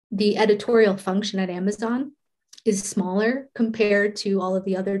the editorial function at Amazon is smaller compared to all of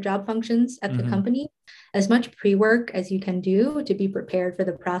the other job functions at the Hmm. company. As much pre-work as you can do to be prepared for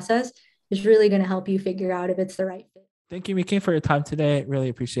the process is really going to help you figure out if it's the right fit. Thank you, Miki, for your time today. Really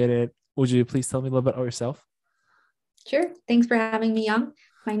appreciate it. Would you please tell me a little bit about yourself? Sure. Thanks for having me, Young.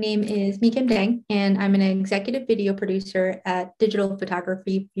 My name is Mi Kim Dang, and I'm an executive video producer at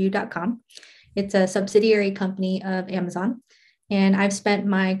digitalphotography.com. It's a subsidiary company of Amazon. And I've spent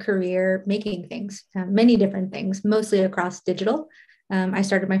my career making things, many different things, mostly across digital. I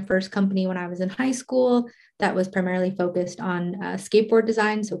started my first company when I was in high school that was primarily focused on skateboard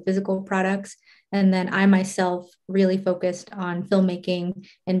design, so physical products. And then I myself really focused on filmmaking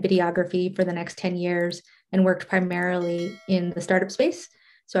and videography for the next 10 years and worked primarily in the startup space.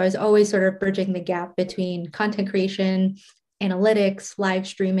 So I was always sort of bridging the gap between content creation, analytics, live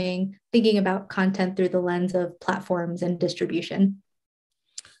streaming, thinking about content through the lens of platforms and distribution.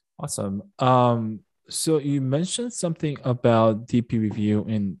 Awesome. So you mentioned something about DP review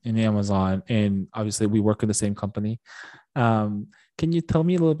in Amazon, and obviously we work in the same company. Um, can you tell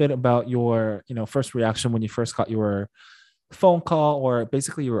me a little bit about your, first reaction when you first got your phone call or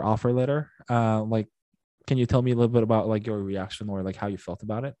basically your offer letter? Like, can you tell me a little bit about like your reaction or like how you felt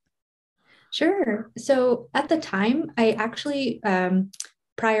about it? Sure. So at the time, I actually,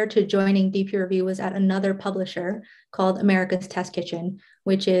 prior to joining DPReview, was at another publisher called America's Test Kitchen,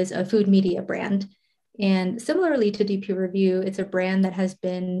 which is a food media brand. And similarly to DPReview, it's a brand that has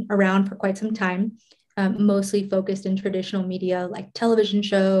been around for quite some time, mostly focused in traditional media like television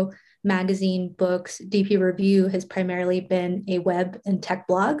show, magazine, books. DP Review has primarily been a web and tech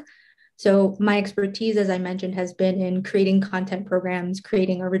blog. So my expertise, as I mentioned, has been in creating content programs,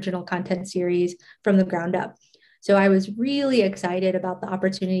 creating original content series from the ground up. So I was really excited about the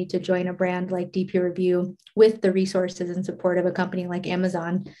opportunity to join a brand like DP Review with the resources and support of a company like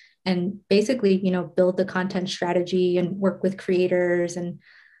Amazon and basically, build the content strategy and work with creators. And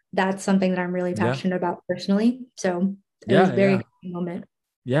that's something that I'm really Yeah. passionate about personally. So it was a Yeah, very yeah, exciting moment.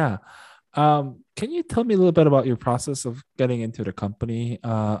 yeah. Can you tell me a little bit about your process of getting into the company?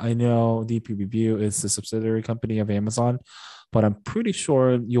 I know DP Review is a subsidiary company of Amazon, but I'm pretty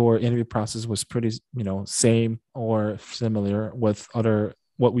sure your interview process was pretty, same or similar with other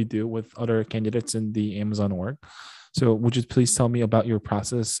what we do with other candidates in the Amazon org. So would you please tell me about your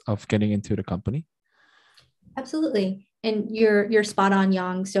process of getting into the company? Absolutely. And you're spot on,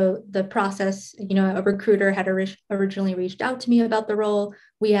 Yang. So the process, a recruiter had originally reached out to me about the role.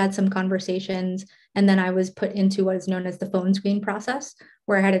 We had some conversations, and then I was put into what is known as the phone screen process,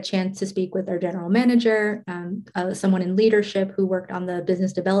 where I had a chance to speak with our general manager, someone in leadership who worked on the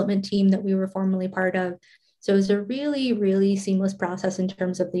business development team that we were formerly part of. So it was a really, really seamless process in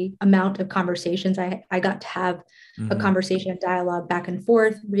terms of the amount of conversations I got to have a Hmm. conversation, dialogue back and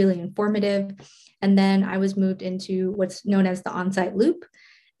forth, really informative. And then I was moved into what's known as the on-site loop.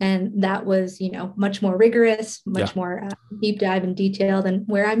 And that was, much more rigorous, Yeah. much more deep dive and detailed than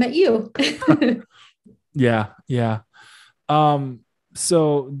where I met you. Yeah, yeah. Um,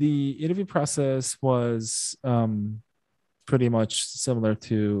 so the interview process was pretty much similar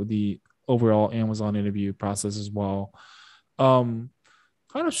to the overall Amazon interview process as well. Um,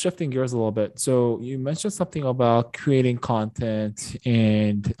 Kind of shifting gears a little bit. So you mentioned something about creating content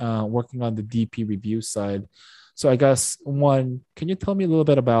and working on the DP review side. So I guess one, can you tell me a little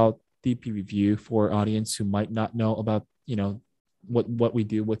bit about DP review for audience who might not know about, what we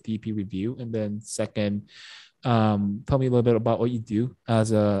do with DP review? And then second, tell me a little bit about what you do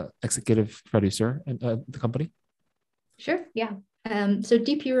as a executive producer in the company. Sure. Yeah. So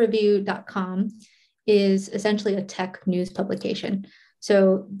DPReview.com is essentially a tech news publication.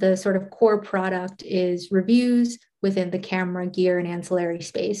 So the sort of core product is reviews within the camera, gear, and ancillary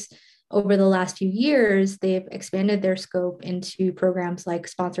space. Over the last few years, they've expanded their scope into programs like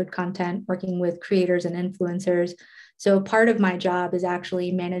sponsored content, working with creators and influencers. So part of my job is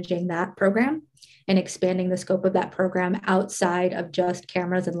actually managing that program and expanding the scope of that program outside of just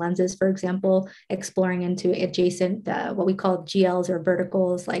cameras and lenses, for example, exploring into adjacent, what we call GLs or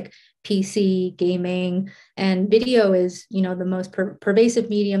verticals like PC, gaming, and video is, the most pervasive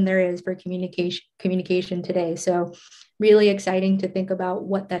medium there is for communication today. So really exciting to think about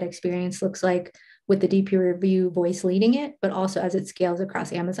what that experience looks like with the DP review voice leading it, but also as it scales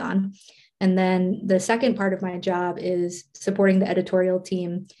across Amazon. And then the second part of my job is supporting the editorial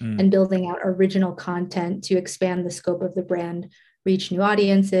team Mm, and building out original content to expand the scope of the brand, reach new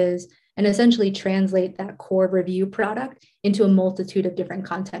audiences, and essentially translate that core review product into a multitude of different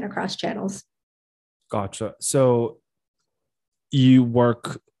content across channels. gotcha. So you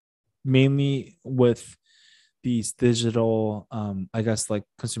work mainly with these digital, I guess like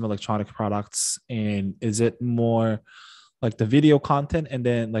consumer electronic products? And is it more like the video content and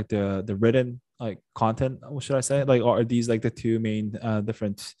then like the written like content, what should I say? Like, or are these like the two main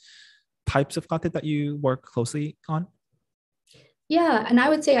different types of content that you work closely on? Yeah, and I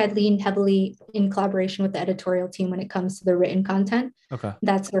would say I'd lean heavily in collaboration with the editorial team when it comes to the written content. Okay.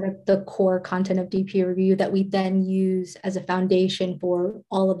 That's sort of the core content of DP Review that we then use as a foundation for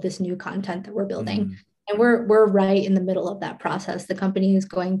all of this new content that we're building. Mm, And we're right in the middle of that process. The company is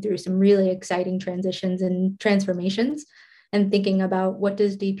going through some really exciting transitions and transformations and thinking about what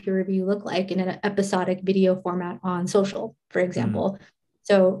does DP Review look like in an episodic video format on social, for mm, example.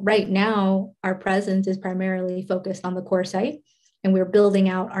 So right now, our presence is primarily focused on the core site and we're building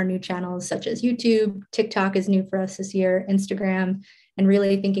out our new channels such as YouTube, TikTok is new for us this year, Instagram, and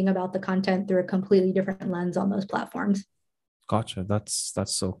really thinking about the content through a completely different lens on those platforms. gotcha. That's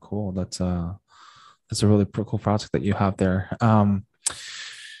so cool. That's a really cool project that you have there.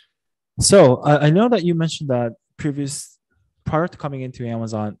 So I know that you mentioned that prior to coming into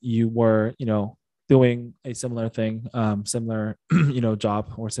Amazon, you were, doing a similar thing, similar,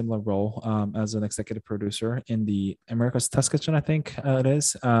 job or similar role as an executive producer in the America's Test Kitchen, I think it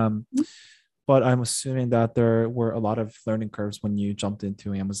is. But I'm assuming that there were a lot of learning curves when you jumped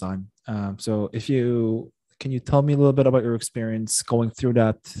into Amazon. So can you tell me a little bit about your experience going through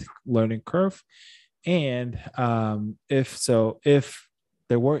that learning curve? And if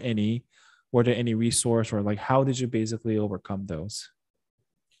there were there any resource or like how did you basically overcome those?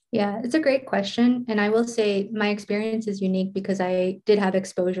 Yeah, it's a great question. And I will say my experience is unique because I did have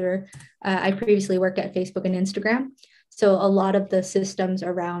exposure. I previously worked at Facebook and Instagram. So a lot of the systems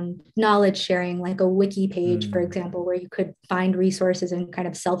around knowledge sharing, like a wiki page, for Mm, example, where you could find resources and kind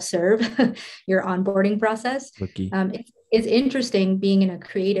of self-serve your onboarding process. wiki. It's interesting being in a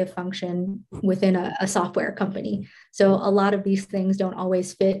creative function within a software company. So a lot of these things don't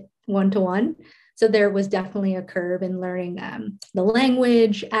always fit one to one. So there was definitely a curve in learning the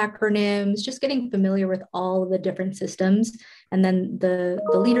language, acronyms, just getting familiar with all of the different systems, and then the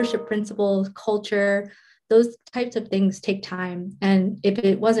leadership principles, culture. Those types of things take time. And if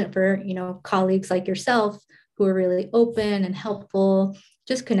it wasn't for colleagues like yourself who are really open and helpful,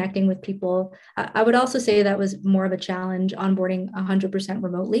 just connecting with people, I would also say that was more of a challenge onboarding 100%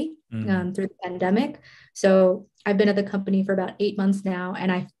 remotely Mm, through the pandemic. So I've been at the company for about 8 months now,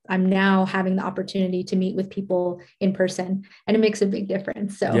 and I'm now having the opportunity to meet with people in person, and it makes a big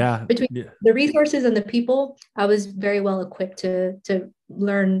difference. So yeah. between Yeah. the resources and the people, I was very well equipped to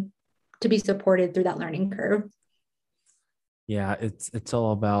learn to be supported through that learning curve. Yeah, it's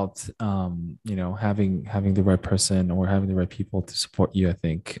all about having the right person or having the right people to support you. I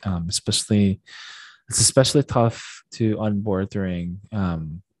think it's especially tough to onboard during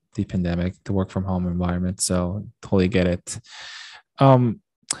the pandemic, the work from home environment. So totally get it. Um,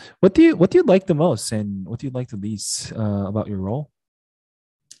 what do you like the most, and what do you like the least about your role?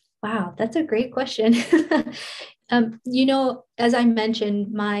 Wow, that's a great question. As I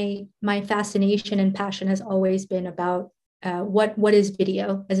mentioned, my fascination and passion has always been about what is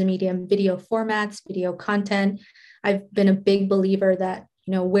video as a medium, video formats, video content. I've been a big believer that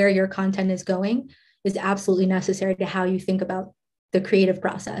where your content is going is absolutely necessary to how you think about the creative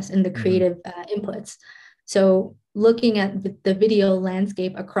process and the Mhm. creative inputs. So looking at the video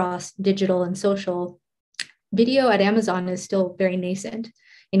landscape across digital and social, video at Amazon is still very nascent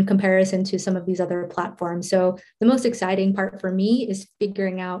in comparison to some of these other platforms. So the most exciting part for me is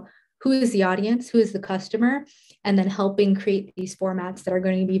figuring out who is the audience, who is the customer, and then helping create these formats that are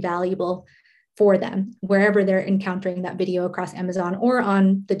going to be valuable for them wherever they're encountering that video across Amazon or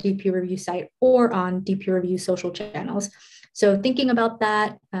on the DP Review site or on DP Review social channels. So thinking about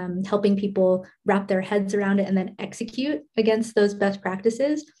that, helping people wrap their heads around it and then execute against those best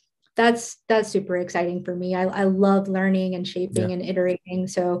practices, that's super exciting for me. I love learning and Yeah. shaping and iterating.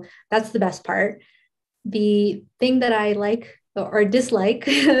 So that's the best part. The thing that I like or dislike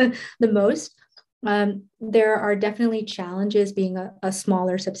the most, there are definitely challenges being a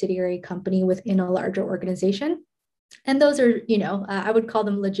smaller subsidiary company within a larger organization. And those are, I would call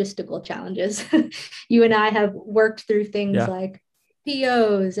them logistical challenges. You and I have worked through things Yeah. like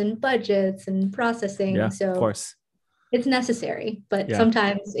POs and budgets and processing. Yeah. Of So course. it's necessary, but Yeah.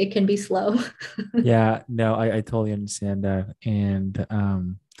 sometimes it can be slow. Yeah. No, I totally understand that, and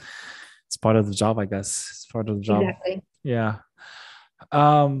it's part of the job, I guess. It's part of the job. Exactly. Yeah.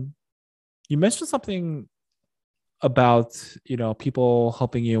 Um, you mentioned something about people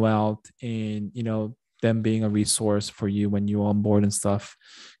helping you out and them being a resource for you when you on board and stuff.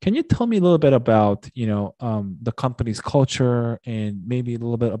 Can you tell me a little bit about the company's culture and maybe a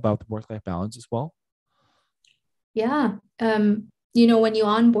little bit about the work-life balance as well? Yeah. When you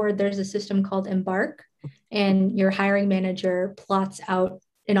onboard, there's a system called Embark, and your hiring manager plots out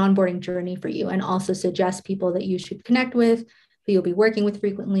an onboarding journey for you and also suggests people that you should connect with, who you'll be working with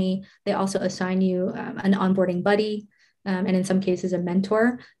frequently. They also assign you an onboarding buddy, and in some cases, a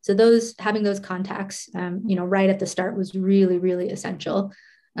mentor. So having those contacts, right at the start was really, really essential.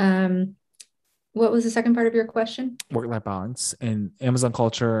 Um, what was the second part of your question? Work-life balance and Amazon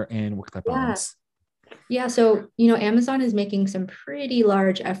culture and work-life Yeah. balance. Yeah, so Amazon is making some pretty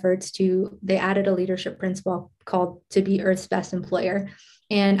large efforts they added a leadership principle called to be Earth's best employer.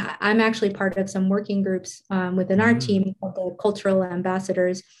 And I'm actually part of some working groups within our Mm. team called the cultural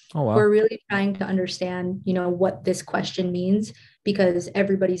ambassadors, Oh, who are wow. really trying to understand, what this question means, because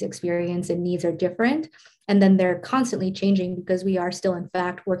everybody's experience and needs are different. And then they're constantly changing because we are still, in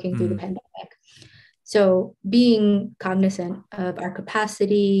fact, working through the Mm. pandemic. So being cognizant of our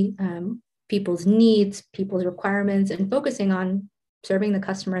capacity, people's needs, people's requirements, and focusing on serving the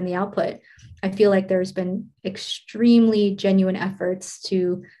customer and the output, I feel like there's been extremely genuine efforts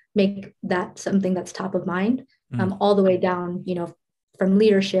to make that something that's top of mind, Mm. all the way down, from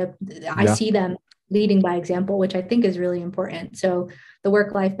leadership. I Yeah. see them leading by example, which I think is really important. So the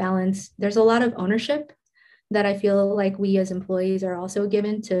work-life balance, there's a lot of ownership that I feel like we as employees are also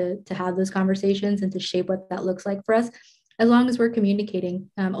given to have those conversations and to shape what that looks like for us, as long as we're communicating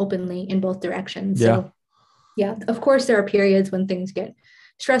openly in both directions. Yeah. So yeah, of course there are periods when things get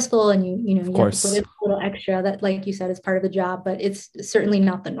stressful and Of you have to put course. in a little extra that, like you said, is part of the job, but it's certainly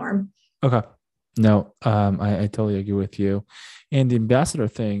not the norm. Okay. No, I totally agree with you. And the ambassador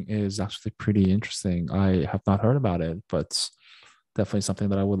thing is actually pretty interesting. I have not heard about it, but definitely something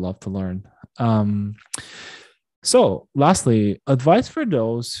that I would love to learn. Um, so lastly, advice for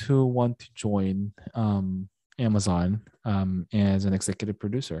those who want to join Amazon as an executive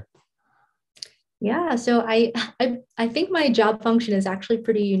producer. Yeah, so I think my job function is actually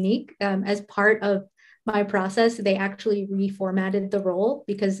pretty unique. As part of my process, they actually reformatted the role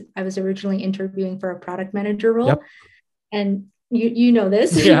because I was originally interviewing for a product manager role, Yep. and you know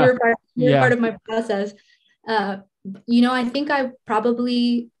this. Yeah. You're part Yeah. of my process. Uh, I think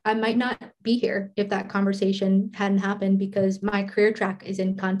I might not be here if that conversation hadn't happened, because my career track is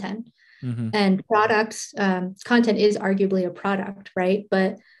in content, Hmm. and products. Content is arguably a product, right?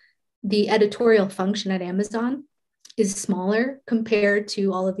 But the editorial function at Amazon is smaller compared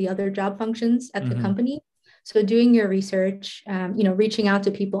to all of the other job functions at the Hmm. company. So doing your research, reaching out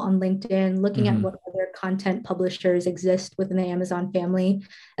to people on LinkedIn, looking at Hmm. what other content publishers exist within the Amazon family,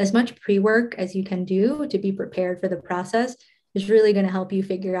 as much pre-work as you can do to be prepared for the process is really going to help you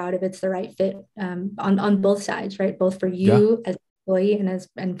figure out if it's the right fit, on both sides, right? Both for Yeah. you as an employee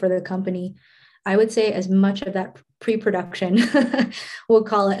and for the company. I would say as much of that pre-production, we'll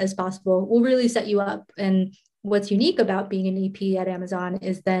call it, as possible, will really set you up. And what's unique about being an EP at Amazon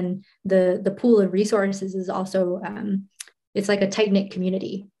is then the pool of resources is also, it's like a tight knit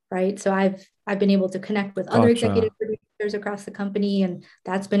community, right? So I've been able to connect with other executive Gotcha. producers across the company, and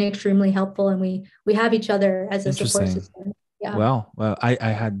that's been extremely helpful. And we have each other as a support Interesting. system. Yeah. Well,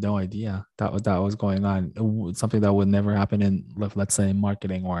 I had no idea that was going on. Something that would never happen in, let's say,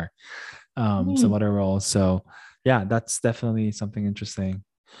 marketing or some Mhm. other roles. So yeah, that's definitely something interesting.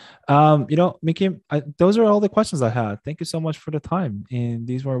 Mickey, those are all the questions I had. Thank you so much for the time, and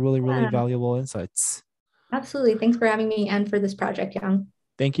these were really, really Yeah, valuable insights. absolutely. Thanks for having me and for this project, Young.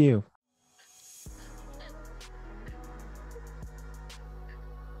 Thank you.